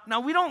us. Now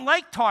we don't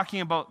like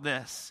talking about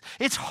this.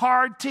 It's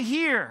hard to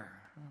hear.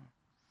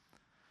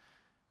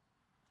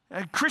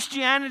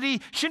 Christianity,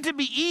 shouldn't it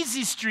be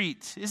easy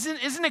street?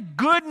 Isn't it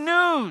good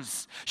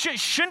news?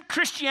 Shouldn't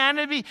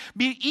Christianity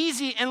be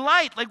easy and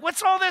light? Like,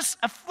 what's all this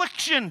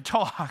affliction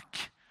talk?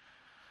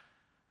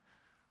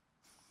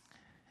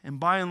 And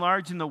by and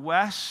large in the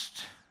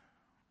West,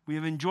 we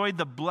have enjoyed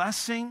the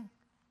blessing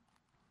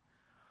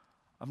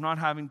of not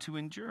having to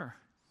endure.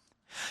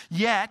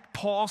 Yet,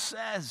 Paul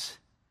says,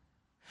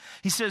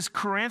 he says,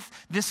 Corinth,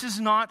 this is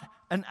not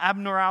an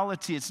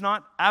abnormality. It's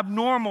not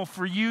abnormal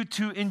for you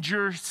to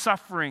endure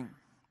suffering.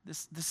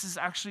 This is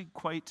actually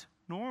quite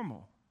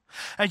normal.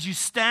 As you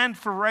stand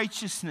for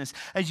righteousness,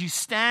 as you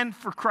stand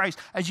for Christ,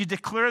 as you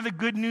declare the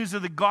good news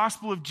of the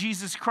gospel of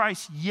Jesus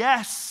Christ,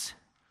 yes,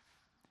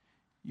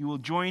 you will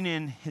join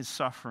in his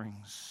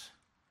sufferings.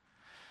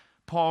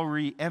 Paul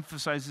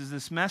re-emphasizes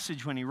this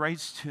message when he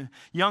writes to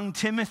young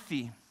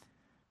Timothy.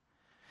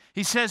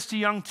 He says to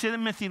young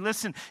Timothy,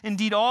 listen,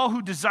 indeed all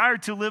who desire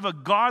to live a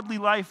godly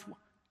life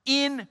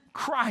in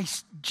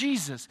Christ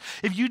Jesus,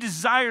 if you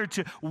desire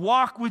to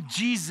walk with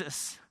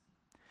Jesus,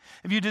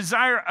 if you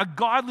desire a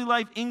godly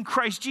life in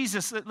Christ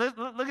Jesus,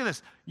 look at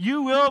this,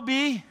 you will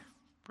be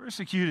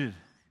persecuted.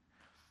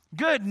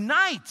 Good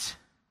night.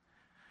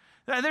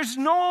 There's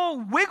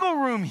no wiggle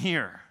room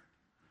here.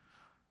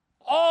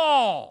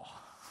 All,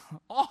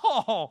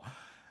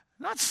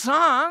 not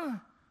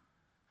some,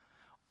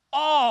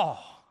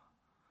 all.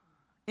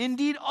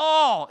 Indeed,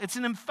 all. It's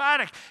an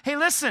emphatic. Hey,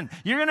 listen,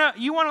 you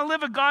want to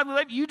live a godly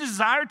life? You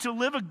desire to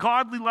live a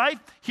godly life?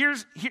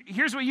 Here's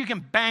what you can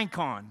bank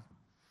on.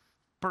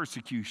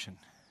 Persecution.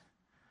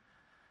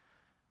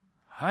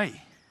 Hi.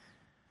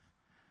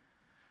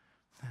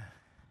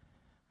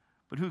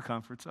 But who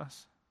comforts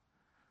us?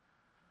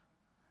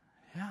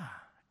 Yeah,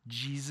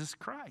 Jesus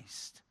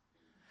Christ.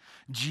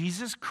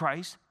 Jesus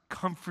Christ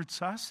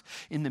comforts us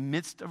in the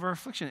midst of our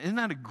affliction. Isn't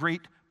that a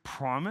great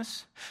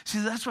promise? See,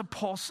 that's what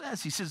Paul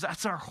says. He says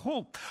that's our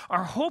hope.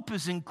 Our hope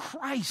is in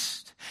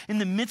Christ in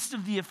the midst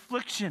of the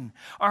affliction.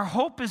 Our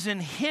hope is in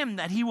him,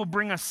 that he will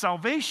bring us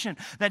salvation,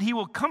 that he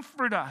will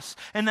comfort us,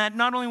 and that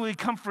not only will he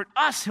comfort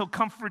us, he'll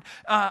comfort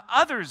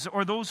others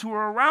or those who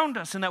are around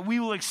us, and that we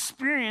will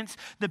experience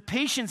the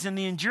patience and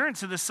the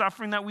endurance of the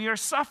suffering that we are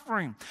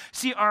suffering.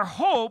 See, our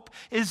hope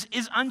is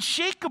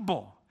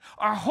unshakable.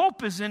 Our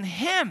hope is in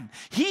him.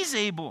 He's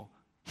able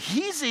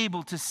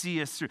to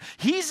see us through.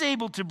 He's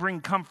able to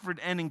bring comfort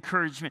and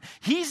encouragement.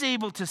 He's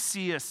able to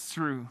see us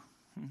through.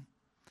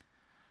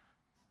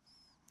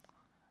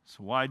 So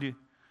why do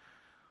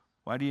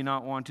you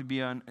not want to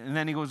be on? And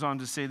then he goes on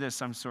to say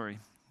this. I'm sorry,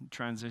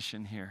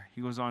 transition here.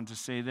 He goes on to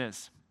say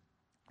this.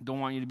 Don't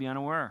want you to be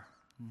unaware.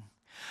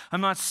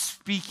 I'm not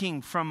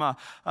speaking from a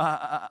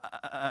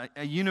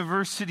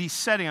university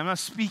setting. I'm not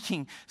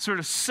speaking sort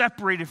of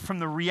separated from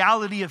the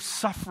reality of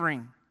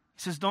suffering. He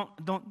says, don't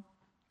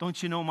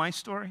Don't you know my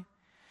story?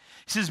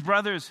 He says,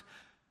 brothers,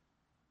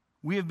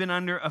 we have been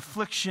under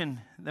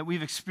affliction that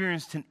we've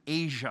experienced in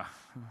Asia.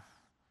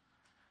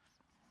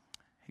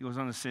 He goes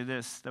on to say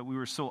this, that we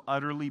were so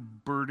utterly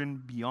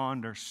burdened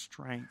beyond our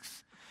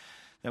strength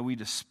that we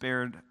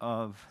despaired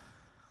of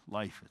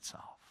life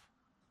itself.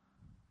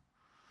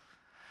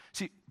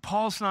 See,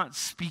 Paul's not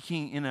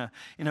speaking in a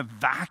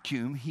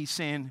vacuum. He's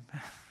saying,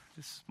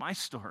 this is my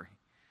story.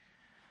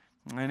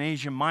 In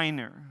Asia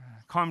Minor,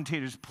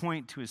 commentators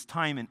point to his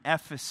time in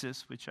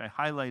Ephesus, which I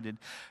highlighted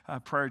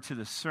prior to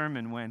the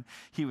sermon, when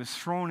he was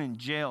thrown in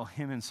jail,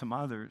 him and some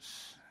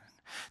others.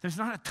 There's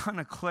not a ton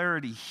of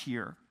clarity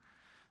here.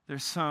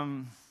 There's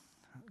some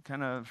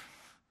kind of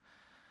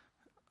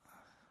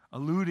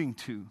alluding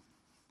to.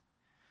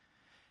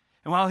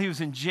 And while he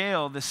was in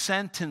jail, the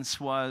sentence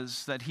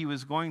was that he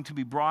was going to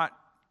be brought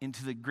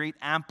into the great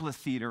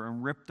amphitheater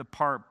and ripped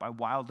apart by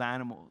wild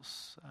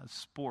animals, as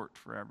sport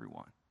for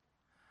everyone.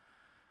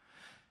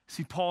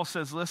 See, Paul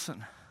says,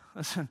 listen,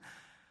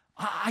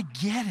 I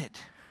get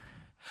it.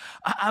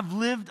 I've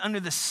lived under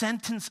the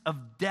sentence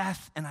of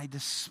death, and I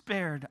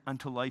despaired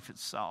unto life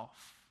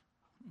itself.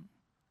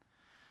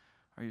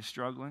 Are you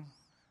struggling?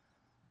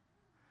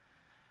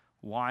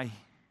 Why?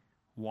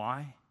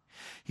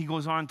 He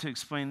goes on to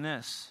explain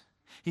this.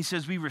 He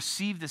says, we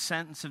received the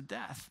sentence of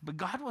death, but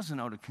God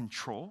wasn't out of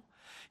control.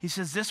 He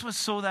says, this was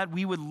so that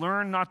we would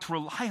learn not to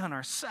rely on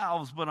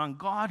ourselves, but on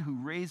God who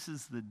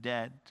raises the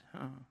dead.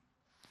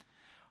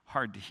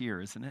 Hard to hear,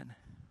 isn't it?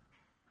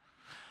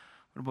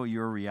 What about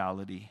your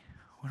reality?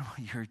 What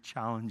about your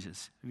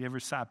challenges? Have you ever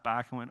sat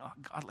back and went, oh,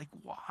 God, like,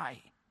 why?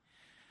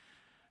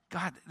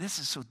 God, this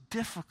is so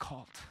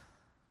difficult.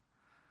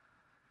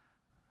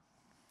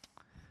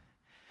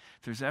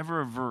 If there's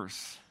ever a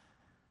verse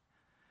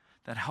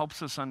that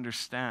helps us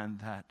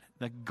understand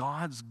that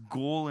God's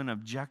goal and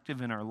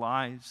objective in our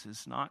lives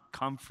is not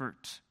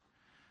comfort.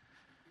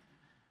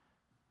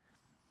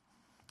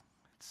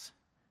 It's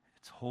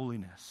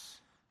holiness.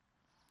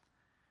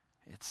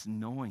 It's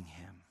knowing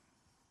Him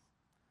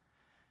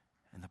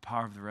and the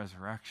power of the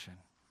resurrection.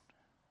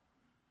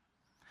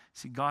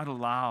 See, God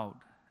allowed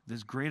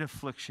this great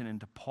affliction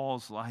into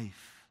Paul's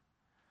life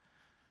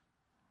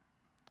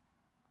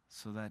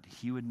so that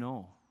he would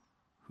know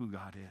who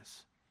God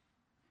is.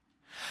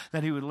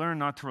 That he would learn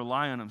not to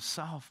rely on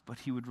himself, but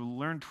he would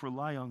learn to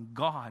rely on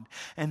God.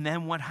 And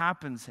then what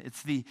happens?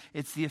 It's the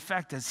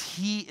effect as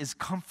he is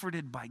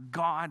comforted by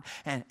God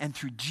and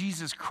through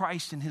Jesus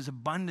Christ and his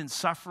abundant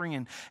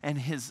suffering and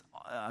his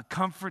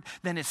comfort,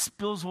 then it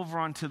spills over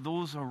onto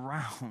those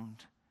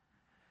around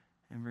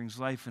and brings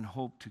life and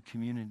hope to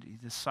community.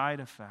 The side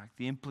effect,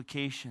 the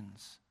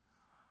implications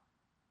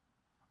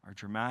are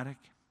dramatic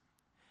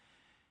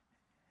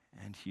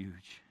and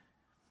huge.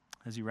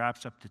 As he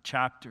wraps up the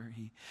chapter,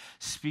 he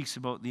speaks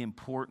about the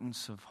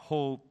importance of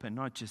hope, and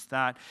not just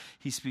that,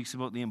 he speaks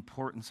about the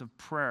importance of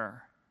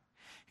prayer.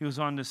 He goes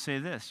on to say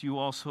this, you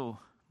also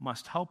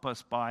must help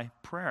us by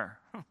prayer.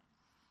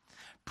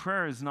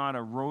 Prayer is not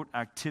a rote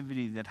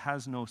activity that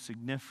has no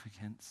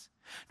significance.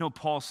 No,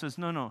 Paul says,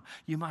 no,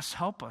 you must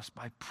help us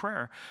by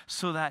prayer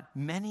so that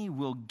many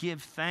will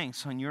give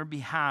thanks on your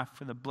behalf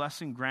for the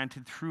blessing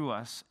granted through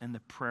us and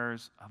the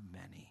prayers of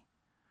many.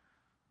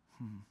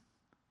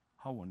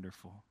 How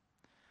wonderful.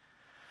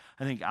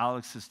 I think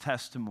Alex's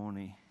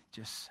testimony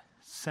just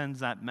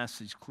sends that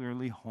message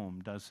clearly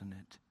home, doesn't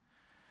it?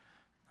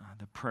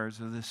 The prayers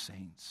of the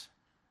saints.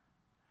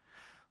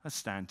 Let's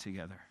stand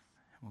together.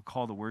 We'll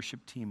call the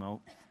worship team out.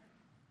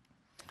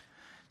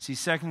 See,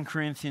 2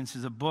 Corinthians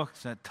is a book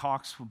that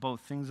talks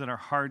about things that are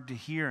hard to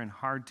hear and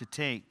hard to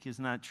take.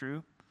 Isn't that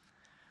true?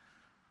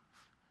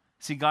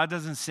 See, God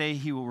doesn't say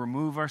He will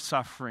remove our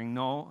suffering.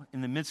 No,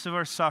 in the midst of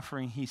our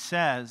suffering, He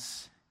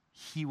says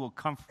He will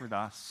comfort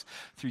us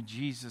through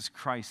Jesus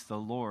Christ the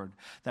Lord,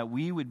 that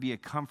we would be a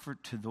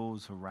comfort to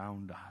those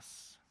around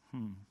us.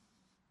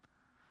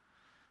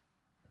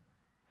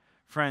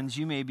 Friends,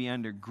 you may be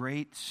under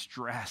great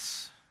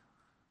stress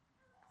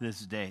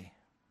this day.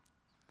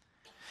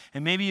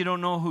 And maybe you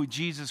don't know who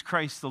Jesus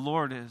Christ the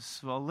Lord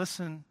is. Well,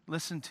 listen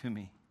to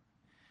me.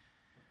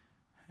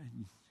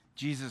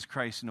 Jesus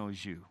Christ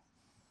knows you.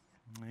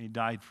 He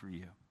died for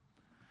you.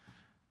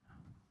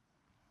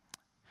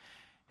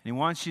 And He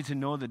wants you to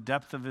know the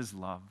depth of His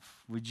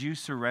love. Would you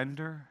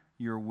surrender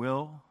your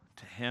will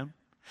to Him?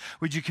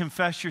 Would you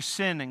confess your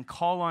sin and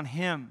call on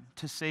Him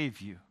to save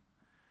you?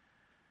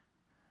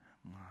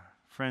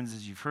 Friends,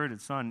 as you've heard,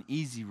 it's not an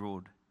easy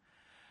road,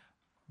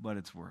 but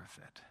it's worth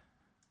it.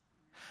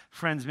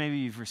 Friends, maybe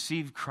you've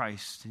received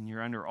Christ and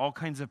you're under all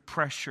kinds of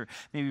pressure,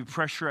 maybe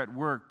pressure at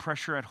work,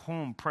 pressure at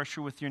home,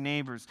 pressure with your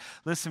neighbors.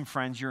 Listen,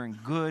 friends, you're in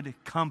good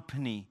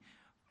company.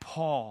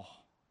 Paul,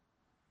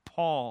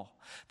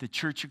 the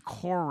church of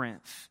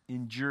Corinth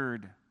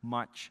endured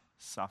much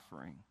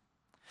suffering.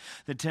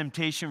 The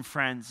temptation,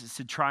 friends, is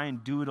to try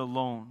and do it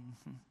alone.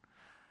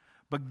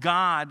 But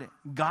God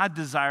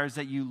desires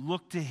that you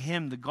look to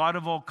Him, the God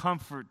of all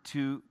comfort,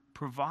 to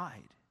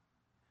provide,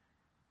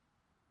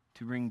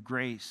 to bring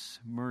grace,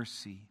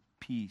 mercy,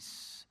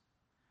 peace.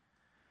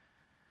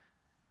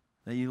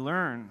 That you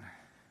learn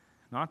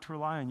not to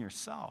rely on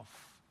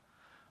yourself,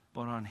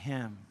 but on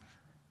him.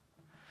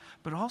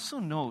 But also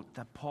note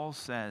that Paul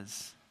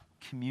says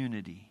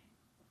community,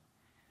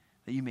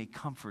 that you may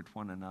comfort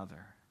one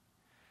another.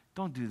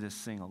 Don't do this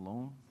thing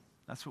alone.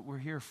 That's what we're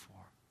here for.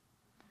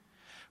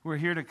 We're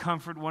here to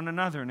comfort one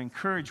another and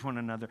encourage one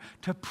another,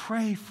 to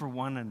pray for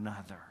one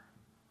another,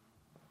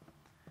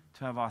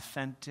 to have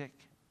authentic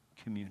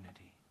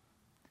community.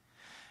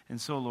 And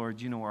so, Lord,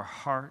 you know our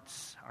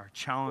hearts, our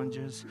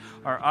challenges,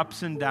 our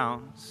ups and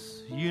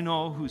downs. You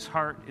know whose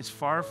heart is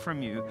far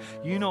from you.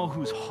 You know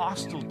who's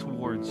hostile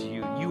towards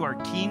you. You are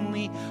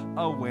keenly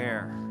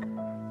aware.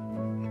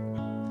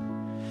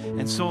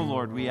 And so,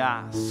 Lord, we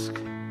ask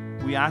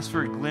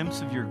for a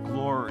glimpse of your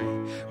glory.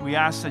 We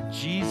ask that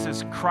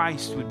Jesus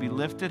Christ would be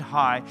lifted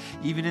high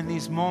even in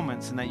these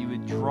moments, and that you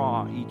would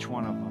draw each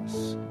one of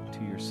us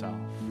to yourself.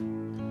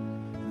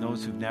 And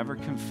those who've never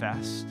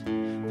confessed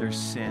their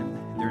sin,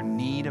 their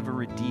need of a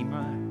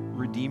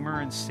Redeemer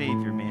and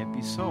Savior, may it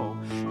be so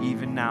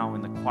even now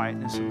in the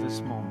quietness of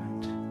this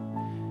moment.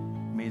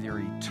 May their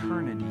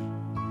eternity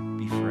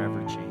be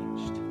forever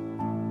changed.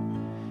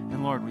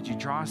 And Lord, would you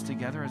draw us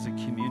together as a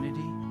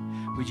community?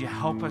 Would you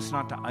help us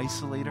not to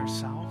isolate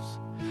ourselves?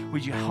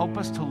 Would you help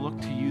us to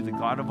look to you, the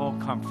God of all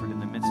comfort, in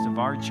the midst of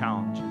our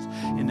challenges,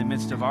 in the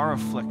midst of our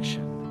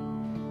affliction?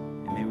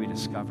 And may we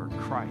discover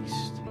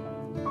Christ,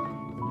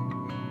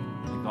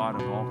 the God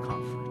of all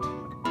comfort.